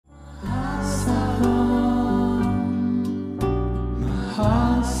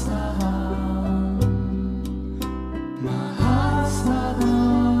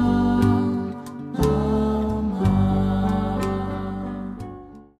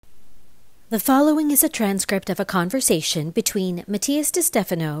The following is a transcript of a conversation between Matías De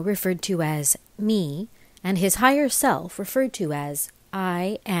Stefano, referred to as me, and his higher self, referred to as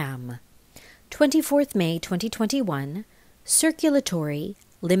I am. 24th May 2021, circulatory,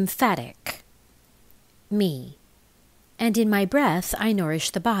 lymphatic. Me. And in my breath I nourish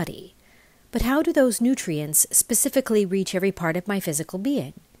the body. But how do those nutrients specifically reach every part of my physical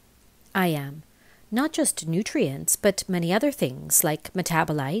being? I am. Not just nutrients, but many other things like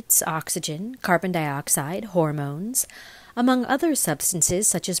metabolites, oxygen, carbon dioxide, hormones, among other substances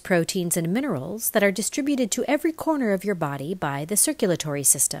such as proteins and minerals that are distributed to every corner of your body by the circulatory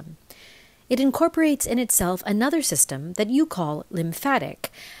system. It incorporates in itself another system that you call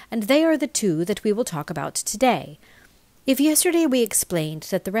lymphatic, and they are the two that we will talk about today. If yesterday we explained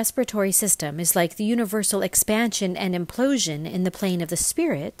that the respiratory system is like the universal expansion and implosion in the plane of the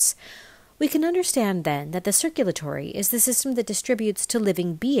spirits, we can understand then that the circulatory is the system that distributes to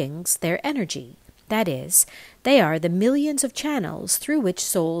living beings their energy. That is, they are the millions of channels through which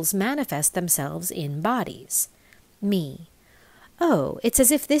souls manifest themselves in bodies. Me. Oh, it's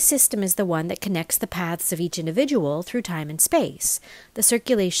as if this system is the one that connects the paths of each individual through time and space, the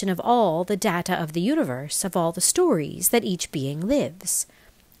circulation of all the data of the universe, of all the stories that each being lives.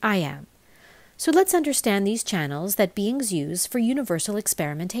 I am. So let's understand these channels that beings use for universal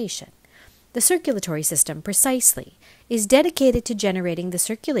experimentation. The circulatory system, precisely, is dedicated to generating the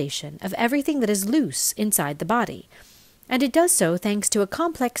circulation of everything that is loose inside the body, and it does so thanks to a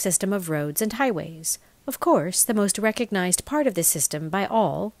complex system of roads and highways. Of course, the most recognized part of this system by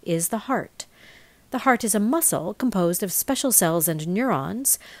all is the heart. The heart is a muscle composed of special cells and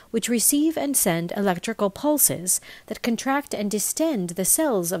neurons, which receive and send electrical pulses that contract and distend the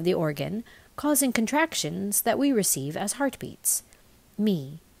cells of the organ, causing contractions that we receive as heartbeats.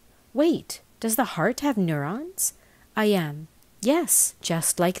 Me. Wait, does the heart have neurons? I am. Yes,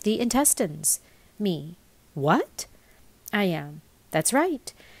 just like the intestines. Me. What? I am. That's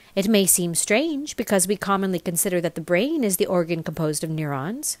right. It may seem strange because we commonly consider that the brain is the organ composed of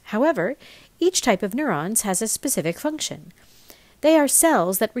neurons. However, each type of neurons has a specific function. They are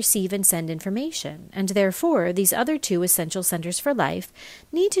cells that receive and send information, and therefore these other two essential centers for life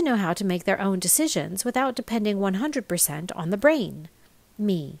need to know how to make their own decisions without depending 100% on the brain.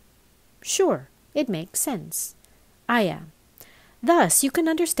 Me. Sure, it makes sense. I am. Thus, you can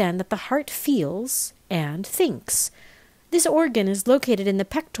understand that the heart feels and thinks. This organ is located in the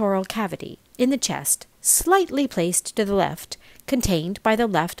pectoral cavity, in the chest, slightly placed to the left, contained by the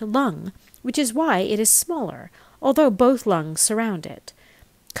left lung, which is why it is smaller, although both lungs surround it.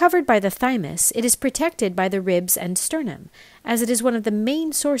 Covered by the thymus, it is protected by the ribs and sternum, as it is one of the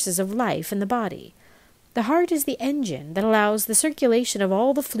main sources of life in the body. The heart is the engine that allows the circulation of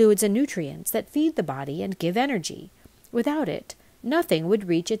all the fluids and nutrients that feed the body and give energy. Without it, nothing would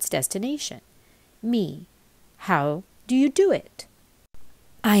reach its destination. Me. How do you do it?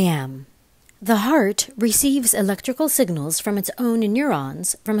 I am. The heart receives electrical signals from its own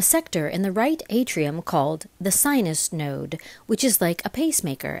neurons from a sector in the right atrium called the sinus node, which is like a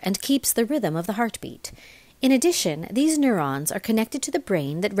pacemaker and keeps the rhythm of the heartbeat. In addition, these neurons are connected to the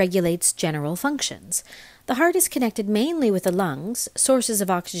brain that regulates general functions. The heart is connected mainly with the lungs, sources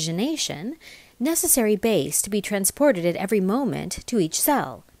of oxygenation, necessary base to be transported at every moment to each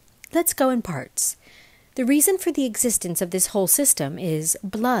cell. Let's go in parts. The reason for the existence of this whole system is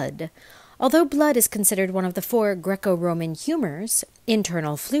blood. Although blood is considered one of the 4 Greco-Roman humors,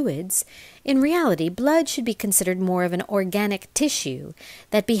 internal fluids, in reality blood should be considered more of an organic tissue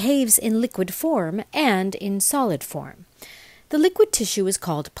that behaves in liquid form and in solid form. The liquid tissue is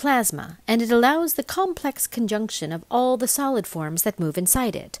called plasma, and it allows the complex conjunction of all the solid forms that move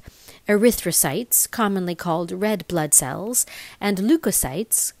inside it. Erythrocytes, commonly called red blood cells, and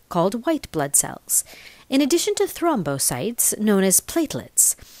leukocytes, called white blood cells. In addition to thrombocytes, known as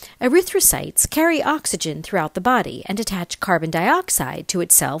platelets, erythrocytes carry oxygen throughout the body and attach carbon dioxide to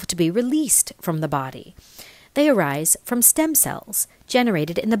itself to be released from the body. They arise from stem cells,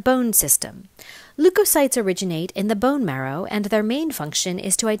 generated in the bone system. Leukocytes originate in the bone marrow, and their main function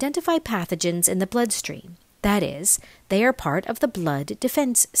is to identify pathogens in the bloodstream. That is, they are part of the blood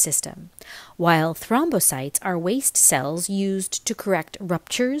defense system, while thrombocytes are waste cells used to correct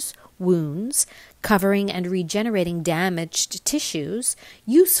ruptures, wounds, covering and regenerating damaged tissues,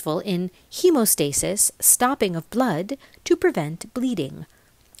 useful in hemostasis, stopping of blood, to prevent bleeding.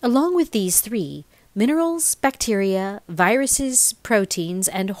 Along with these three, minerals, bacteria, viruses, proteins,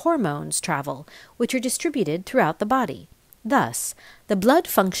 and hormones travel, which are distributed throughout the body. Thus, the blood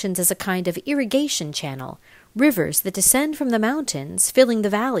functions as a kind of irrigation channel, rivers that descend from the mountains, filling the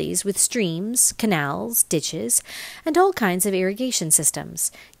valleys with streams, canals, ditches, and all kinds of irrigation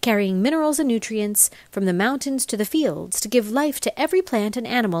systems, carrying minerals and nutrients from the mountains to the fields to give life to every plant and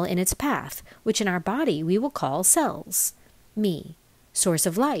animal in its path, which in our body we will call cells. Me. Source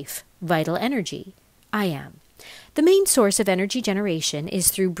of life, vital energy. I am. The main source of energy generation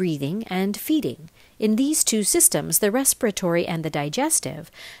is through breathing and feeding. In these two systems, the respiratory and the digestive,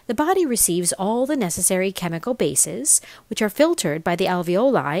 the body receives all the necessary chemical bases, which are filtered by the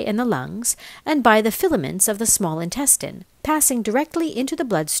alveoli in the lungs and by the filaments of the small intestine, passing directly into the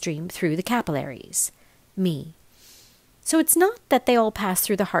bloodstream through the capillaries. Me. So it's not that they all pass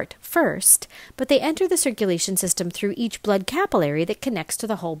through the heart first, but they enter the circulation system through each blood capillary that connects to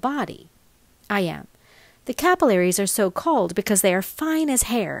the whole body. I am. The capillaries are so called because they are fine as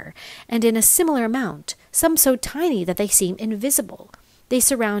hair, and in a similar amount, some so tiny that they seem invisible. They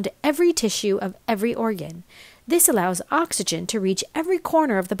surround every tissue of every organ. This allows oxygen to reach every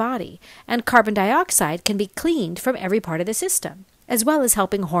corner of the body, and carbon dioxide can be cleaned from every part of the system, as well as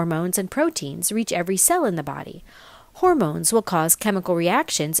helping hormones and proteins reach every cell in the body. Hormones will cause chemical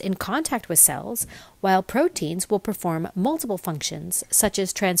reactions in contact with cells, while proteins will perform multiple functions, such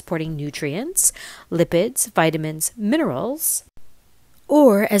as transporting nutrients, lipids, vitamins, minerals,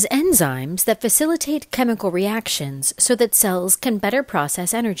 or as enzymes that facilitate chemical reactions so that cells can better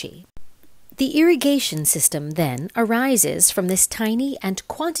process energy. The irrigation system, then, arises from this tiny and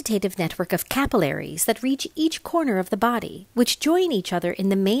quantitative network of capillaries that reach each corner of the body, which join each other in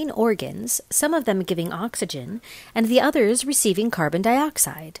the main organs, some of them giving oxygen, and the others receiving carbon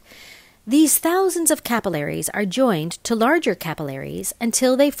dioxide. These thousands of capillaries are joined to larger capillaries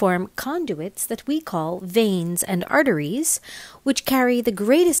until they form conduits that we call veins and arteries, which carry the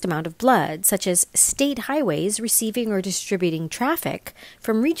greatest amount of blood, such as state highways receiving or distributing traffic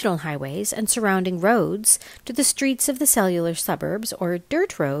from regional highways and surrounding roads to the streets of the cellular suburbs or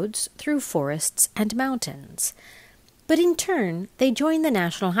dirt roads through forests and mountains. But in turn, they join the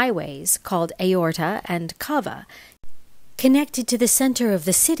national highways, called aorta and cava, connected to the center of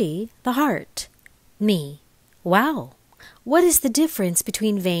the city, the heart. Me. Wow. What is the difference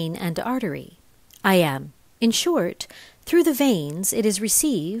between vein and artery? I am. In short, through the veins it is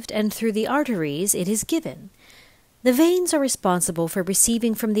received, and through the arteries it is given. The veins are responsible for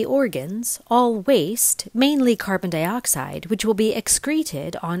receiving from the organs all waste, mainly carbon dioxide, which will be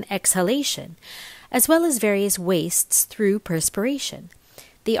excreted on exhalation, as well as various wastes through perspiration.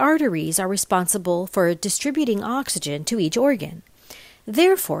 The arteries are responsible for distributing oxygen to each organ.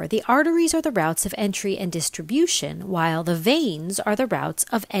 Therefore, the arteries are the routes of entry and distribution, while the veins are the routes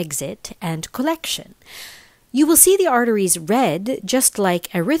of exit and collection. You will see the arteries red, just like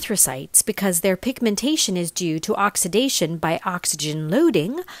erythrocytes, because their pigmentation is due to oxidation by oxygen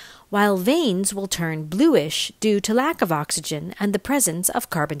loading, while veins will turn bluish due to lack of oxygen and the presence of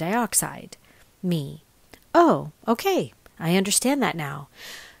carbon dioxide. Me. Oh, okay. I understand that now.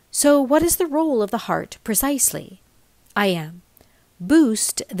 So what is the role of the heart precisely? I am.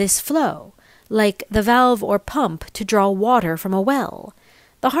 Boost this flow, like the valve or pump to draw water from a well.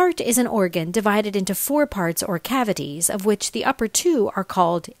 The heart is an organ divided into 4 parts or cavities, of which the upper 2 are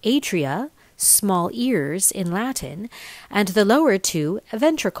called atria, small ears in Latin, and the lower 2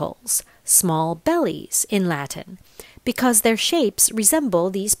 ventricles, small bellies in Latin, because their shapes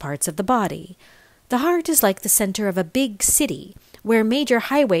resemble these parts of the body. The heart is like the center of a big city, where major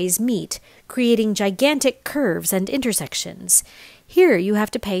highways meet, creating gigantic curves and intersections. Here you have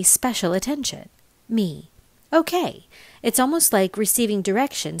to pay special attention. Me. Okay, it's almost like receiving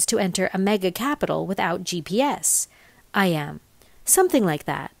directions to enter a mega capital without GPS. I am. Something like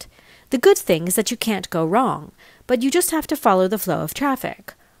that. The good thing is that you can't go wrong, but you just have to follow the flow of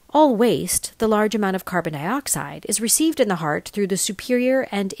traffic. All waste, the large amount of carbon dioxide, is received in the heart through the superior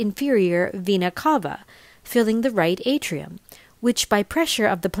and inferior vena cava, filling the right atrium, which by pressure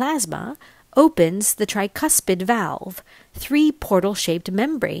of the plasma opens the tricuspid valve, 3 portal-shaped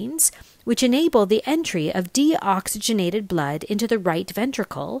membranes, which enable the entry of deoxygenated blood into the right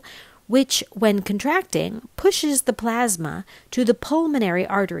ventricle, which, when contracting, pushes the plasma to the pulmonary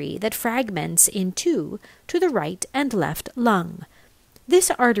artery that fragments in 2 to the right and left lung.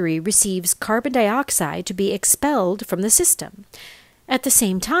 This artery receives carbon dioxide to be expelled from the system. At the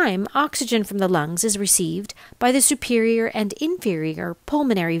same time, oxygen from the lungs is received by the superior and inferior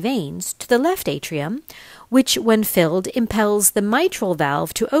pulmonary veins to the left atrium, which, when filled, impels the mitral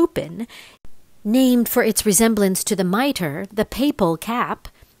valve to open, named for its resemblance to the mitre, the papal cap,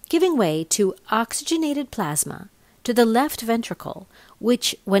 giving way to oxygenated plasma to the left ventricle,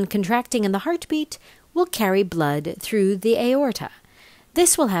 which, when contracting in the heartbeat, will carry blood through the aorta.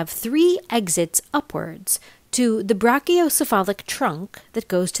 This will have 3 exits upwards, to the brachiocephalic trunk that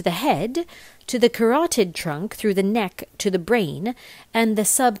goes to the head, to the carotid trunk through the neck to the brain, and the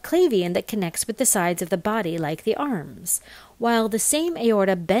subclavian that connects with the sides of the body like the arms, while the same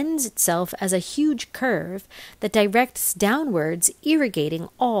aorta bends itself as a huge curve that directs downwards, irrigating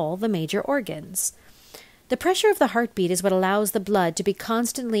all the major organs. The pressure of the heartbeat is what allows the blood to be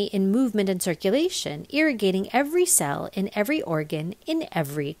constantly in movement and circulation, irrigating every cell in every organ in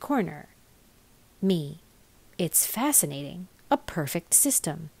every corner. Me. It's fascinating. A perfect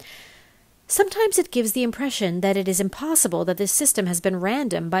system. Sometimes it gives the impression that it is impossible that this system has been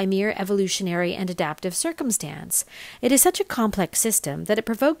random by mere evolutionary and adaptive circumstance. It is such a complex system that it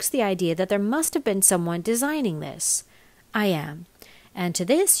provokes the idea that there must have been someone designing this. I am. And to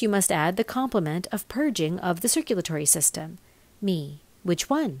this you must add the complement of purging of the circulatory system. Me. Which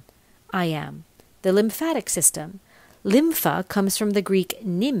one? I am. The lymphatic system. Lympha comes from the Greek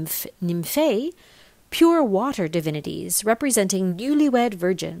nymph, nymphae, pure water divinities, representing newlywed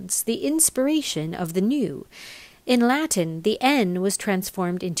virgins, the inspiration of the new. In Latin, the N was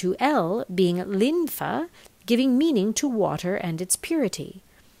transformed into L, being lympha, giving meaning to water and its purity.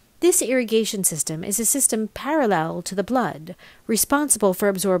 This irrigation system is a system parallel to the blood, responsible for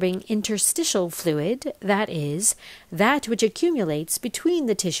absorbing interstitial fluid, that is, that which accumulates between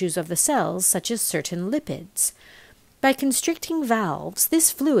the tissues of the cells, such as certain lipids. By constricting valves, this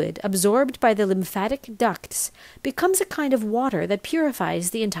fluid, absorbed by the lymphatic ducts, becomes a kind of water that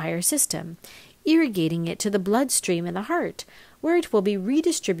purifies the entire system, irrigating it to the bloodstream in the heart, where it will be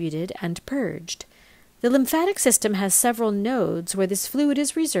redistributed and purged. The lymphatic system has several nodes where this fluid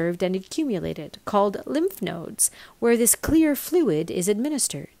is reserved and accumulated, called lymph nodes, where this clear fluid is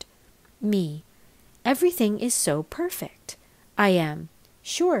administered. Me. Everything is so perfect. I am.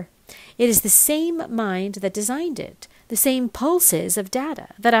 Sure. It is the same mind that designed it, the same pulses of data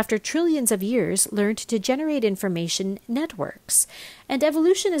that after trillions of years learned to generate information networks, and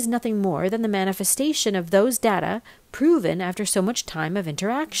evolution is nothing more than the manifestation of those data proven after so much time of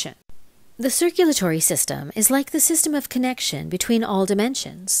interaction. The circulatory system is like the system of connection between all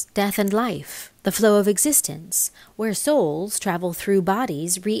dimensions, death and life, the flow of existence, where souls travel through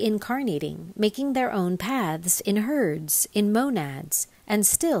bodies reincarnating, making their own paths in herds, in monads, and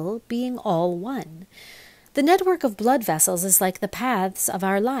still being all one. The network of blood vessels is like the paths of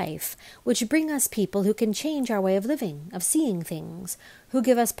our life, which bring us people who can change our way of living, of seeing things, who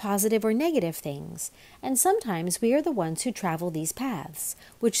give us positive or negative things, and sometimes we are the ones who travel these paths,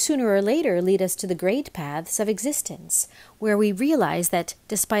 which sooner or later lead us to the great paths of existence, where we realize that,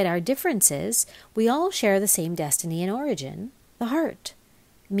 despite our differences, we all share the same destiny and origin, the heart.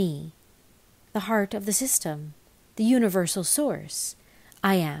 Me. The heart of the system, the universal source.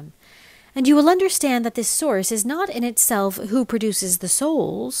 I am. And you will understand that this source is not in itself who produces the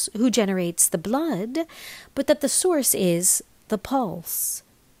souls, who generates the blood, but that the source is the pulse,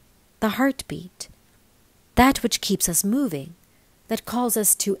 the heartbeat, that which keeps us moving, that calls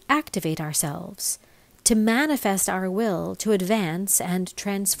us to activate ourselves, to manifest our will to advance and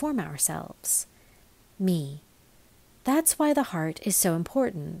transform ourselves. Me. That's why the heart is so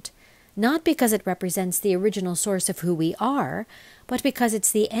important. Not because it represents the original source of who we are, but because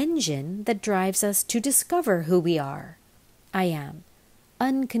it's the engine that drives us to discover who we are. I am.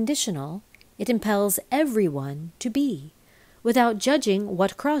 Unconditional, it impels everyone to be, without judging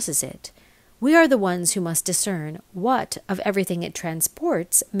what crosses it. We are the ones who must discern what of everything it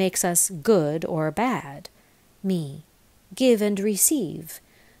transports makes us good or bad. Me. Give and receive.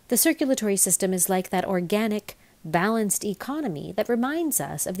 The circulatory system is like that organic, balanced economy that reminds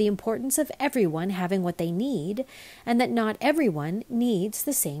us of the importance of everyone having what they need, and that not everyone needs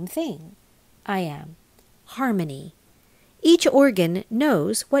the same thing. I am. Harmony. Each organ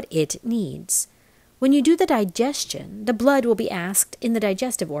knows what it needs. When you do the digestion, the blood will be asked in the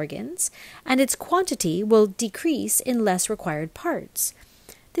digestive organs, and its quantity will decrease in less required parts.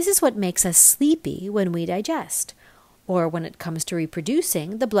 This is what makes us sleepy when we digest. Or when it comes to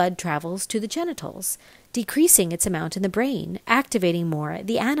reproducing, the blood travels to the genitals, decreasing its amount in the brain, activating more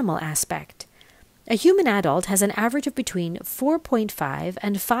the animal aspect. A human adult has an average of between 4.5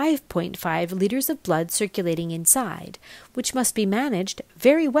 and 5.5 liters of blood circulating inside, which must be managed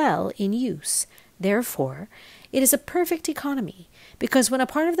very well in use. Therefore, it is a perfect economy, because when a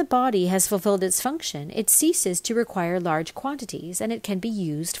part of the body has fulfilled its function, it ceases to require large quantities, and it can be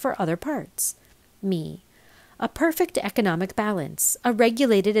used for other parts. Me. A perfect economic balance, a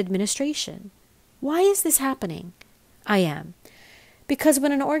regulated administration. Why is this happening? I am. Because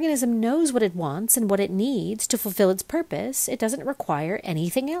when an organism knows what it wants and what it needs to fulfill its purpose, it doesn't require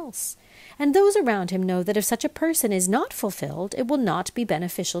anything else. And those around him know that if such a person is not fulfilled, it will not be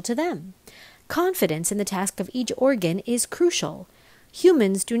beneficial to them. Confidence in the task of each organ is crucial.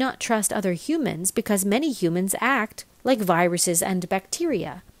 Humans do not trust other humans because many humans act like viruses and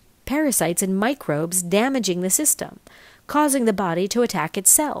bacteria, parasites and microbes damaging the system, causing the body to attack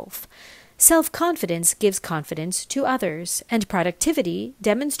itself. Self-confidence gives confidence to others, and productivity,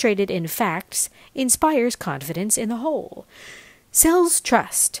 demonstrated in facts, inspires confidence in the whole. Cells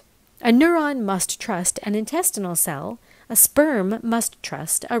trust. A neuron must trust an intestinal cell. A sperm must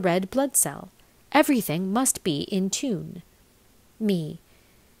trust a red blood cell. Everything must be in tune. Me.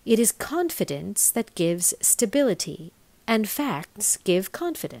 It is confidence that gives stability, and facts give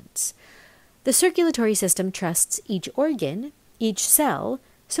confidence. The circulatory system trusts each organ, each cell,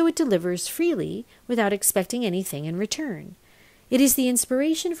 so it delivers freely without expecting anything in return. It is the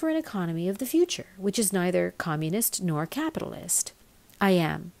inspiration for an economy of the future, which is neither communist nor capitalist. I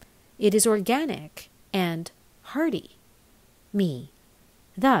am. It is organic and hearty. Me.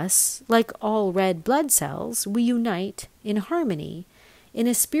 Thus, like all red blood cells, we unite in harmony, in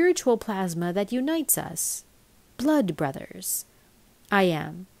a spiritual plasma that unites us. Blood brothers. I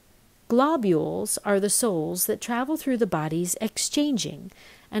am. Globules are the souls that travel through the bodies exchanging,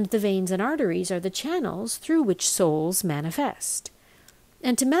 and the veins and arteries are the channels through which souls manifest.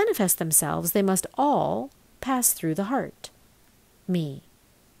 And to manifest themselves, they must all pass through the heart. Me.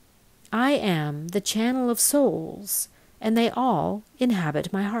 I am the channel of souls, and they all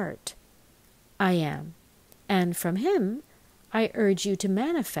inhabit my heart. I am. And from him, I urge you to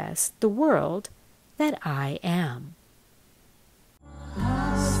manifest the world that I am.